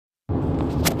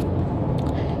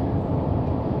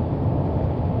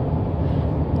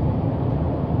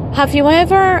Have you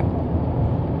ever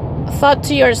thought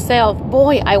to yourself,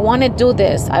 boy, I want to do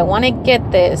this. I want to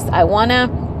get this. I want to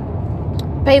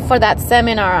pay for that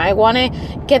seminar. I want to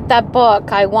get that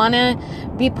book. I want to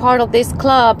be part of this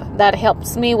club that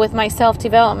helps me with my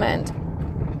self-development.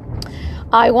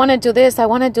 I want to do this. I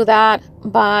want to do that.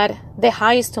 But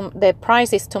the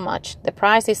price is too much. The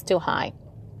price is too high.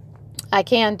 I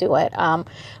can't do it.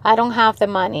 I don't have the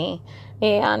money,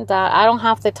 and I don't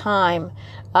have the time.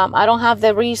 I don't have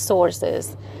the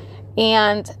resources.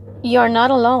 And you're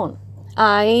not alone.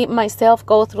 I myself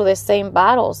go through the same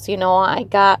battles. I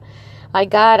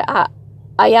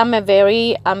am a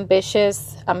very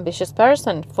ambitious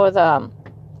person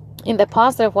in the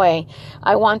positive way.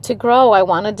 I want to grow. I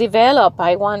want to develop.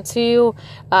 I want to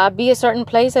be at certain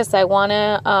places. I want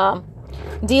to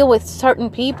deal with certain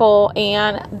people,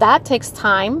 and that takes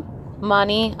time,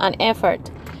 money, and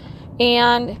effort.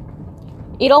 And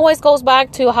it always goes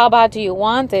back to how bad do you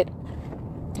want it.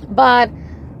 But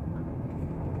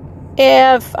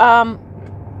if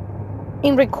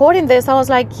in recording this, I was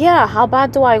like, yeah, how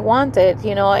bad do I want it?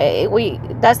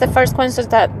 That's the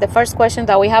first question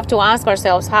that we have to ask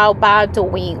ourselves. How bad do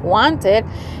we want it?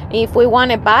 If we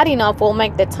want it bad enough, we'll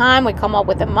make the time. We come up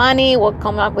with the money. We'll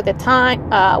come up with the time,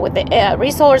 with the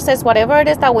resources, whatever it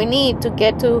is that we need to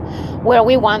get to where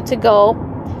we want to go.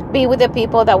 Be with the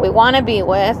people that we want to be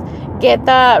with. Get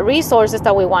the resources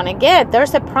that we want to get.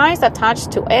 There's a price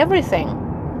attached to everything.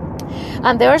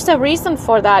 And there's a reason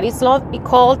for that. It's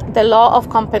called the law of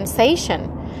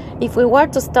compensation. If we were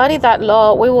to study that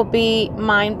law, we would be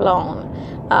mind blown.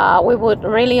 We would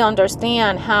really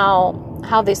understand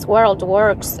how this world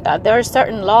works. There are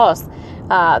certain laws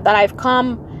that I've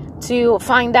come to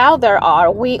find out there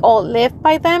are. We all live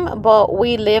by them, but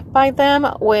we live by them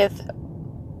with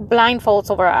blindfolds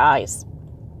over our eyes.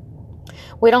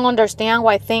 We don't understand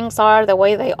why things are the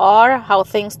way they are, how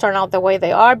things turn out the way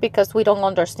they are, because we don't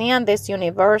understand these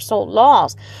universal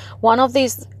laws. One of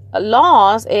these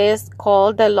laws is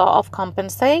called the law of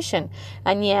compensation.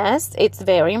 And yes, it's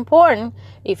very important,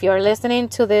 if you're listening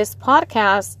to this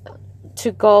podcast,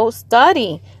 to go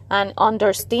study and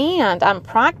understand and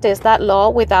practice that law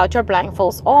without your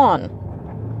blindfolds on.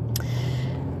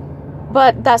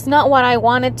 But that's not what I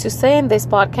wanted to say in this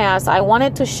podcast. I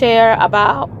wanted to share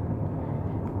about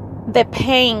the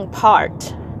paying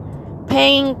part.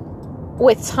 Paying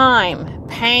with time.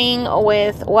 Paying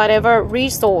with whatever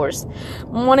resource.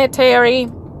 Monetary,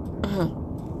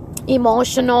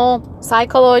 emotional,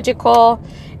 psychological,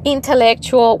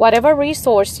 intellectual, whatever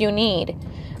resource you need.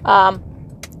 That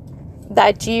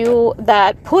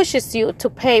pushes you to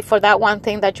pay for that one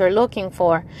thing that you're looking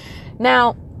for.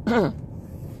 Now,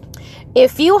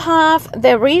 if you have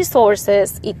the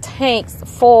resources it takes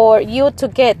for you to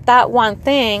get that one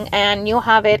thing and you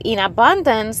have it in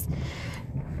abundance,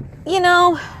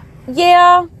 yeah,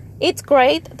 it's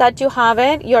great that you have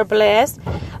it. You're blessed.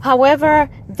 However,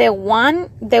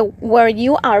 where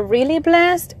you are really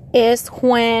blessed is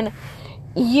when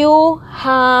you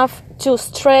have to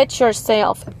stretch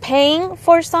yourself. Paying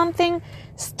for something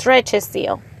stretches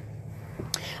you.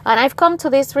 And I've come to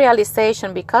this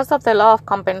realization because of the law of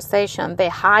compensation. The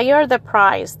higher the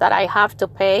price that I have to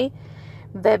pay,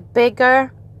 the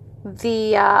bigger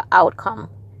the outcome,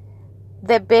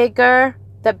 the bigger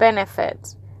the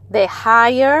benefit. The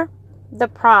higher the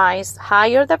price,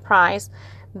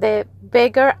 the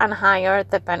bigger and higher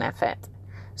the benefit.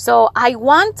 So I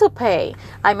want to pay.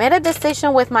 I made a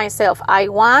decision with myself. I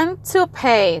want to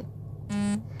pay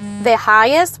the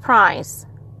highest price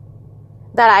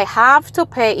that I have to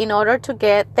pay in order to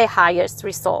get the highest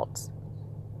results.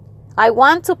 I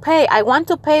want to pay. I want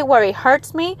to pay where it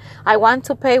hurts me. I want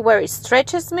to pay where it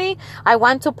stretches me. I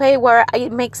want to pay where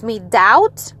it makes me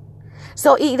doubt.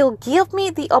 So it'll give me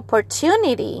the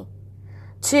opportunity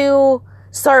to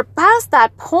surpass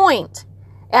that point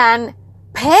and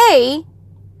pay,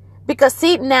 because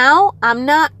see, now I'm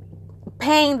not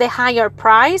paying the higher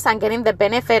price and getting the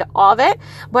benefit of it,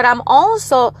 but I'm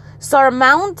also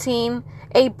surmounting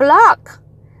a block.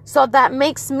 So that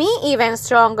makes me even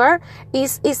stronger.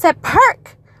 Is a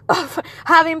perk of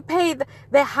having paid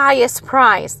the highest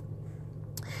price.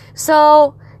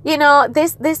 So,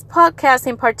 this podcast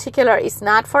in particular is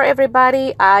not for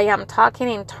everybody. I am talking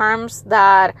in terms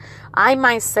that I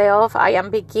myself, I am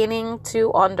beginning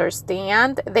to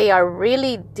understand. They are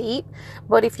really deep,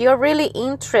 but if you're really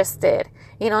interested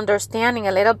in understanding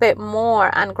a little bit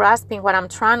more and grasping what I'm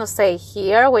trying to say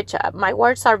here, which my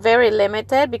words are very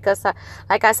limited because,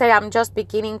 like I said, I'm just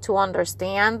beginning to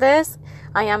understand this.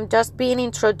 I am just being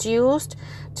introduced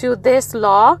to this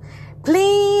law.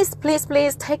 Please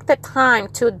take the time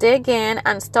to dig in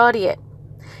and study it.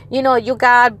 You know, you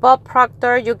got Bob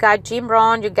Proctor, you got Jim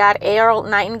Rohn, you got Earl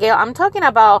Nightingale. I'm talking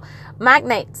about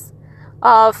magnates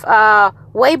of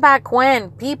way back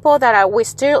when, people that we're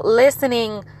still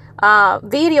listening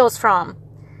videos from,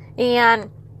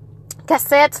 and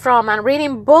cassettes from, and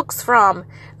reading books from.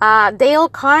 Dale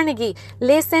Carnegie.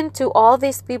 Listen to all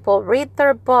these people, read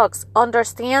their books,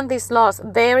 understand these laws.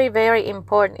 Very, very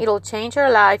important. It'll change your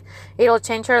life. It'll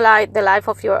change your life, the life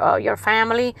of your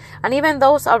family, and even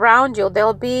those around you.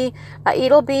 It'll be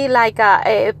like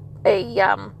I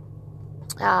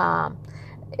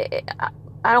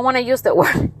don't want to use the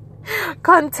word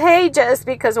contagious,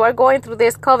 because we're going through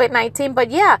this COVID-19,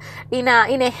 but yeah, in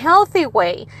a healthy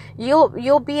way,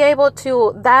 you'll be able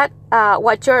to, that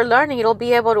what you're learning, you'll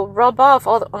be able to rub off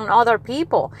on other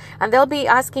people, and they'll be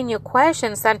asking you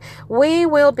questions, and we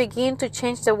will begin to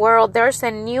change the world. There's a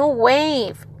new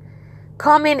wave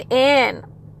coming in,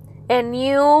 a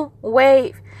new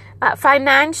wave,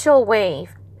 financial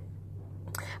wave,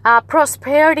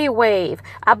 prosperity wave,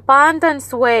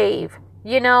 abundance wave.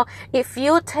 You know, if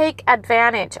you take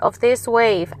advantage of this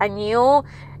wave and you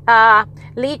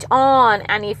leech on,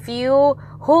 and if you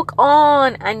hook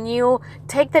on and you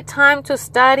take the time to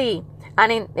study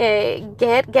and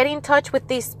get in touch with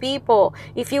these people,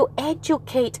 if you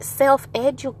educate,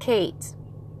 self-educate,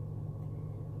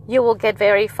 you will get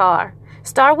very far.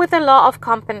 Start with the law of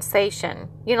compensation.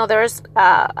 You know, there's,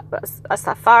 as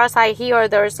far as I hear,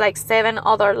 there's like 7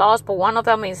 other laws, but one of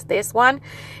them is this one.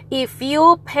 If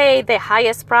you pay the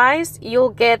highest price,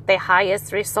 you'll get the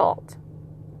highest result.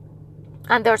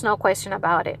 And there's no question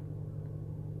about it.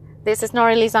 This is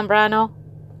Norely Zambrano.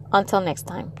 Until next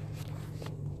time.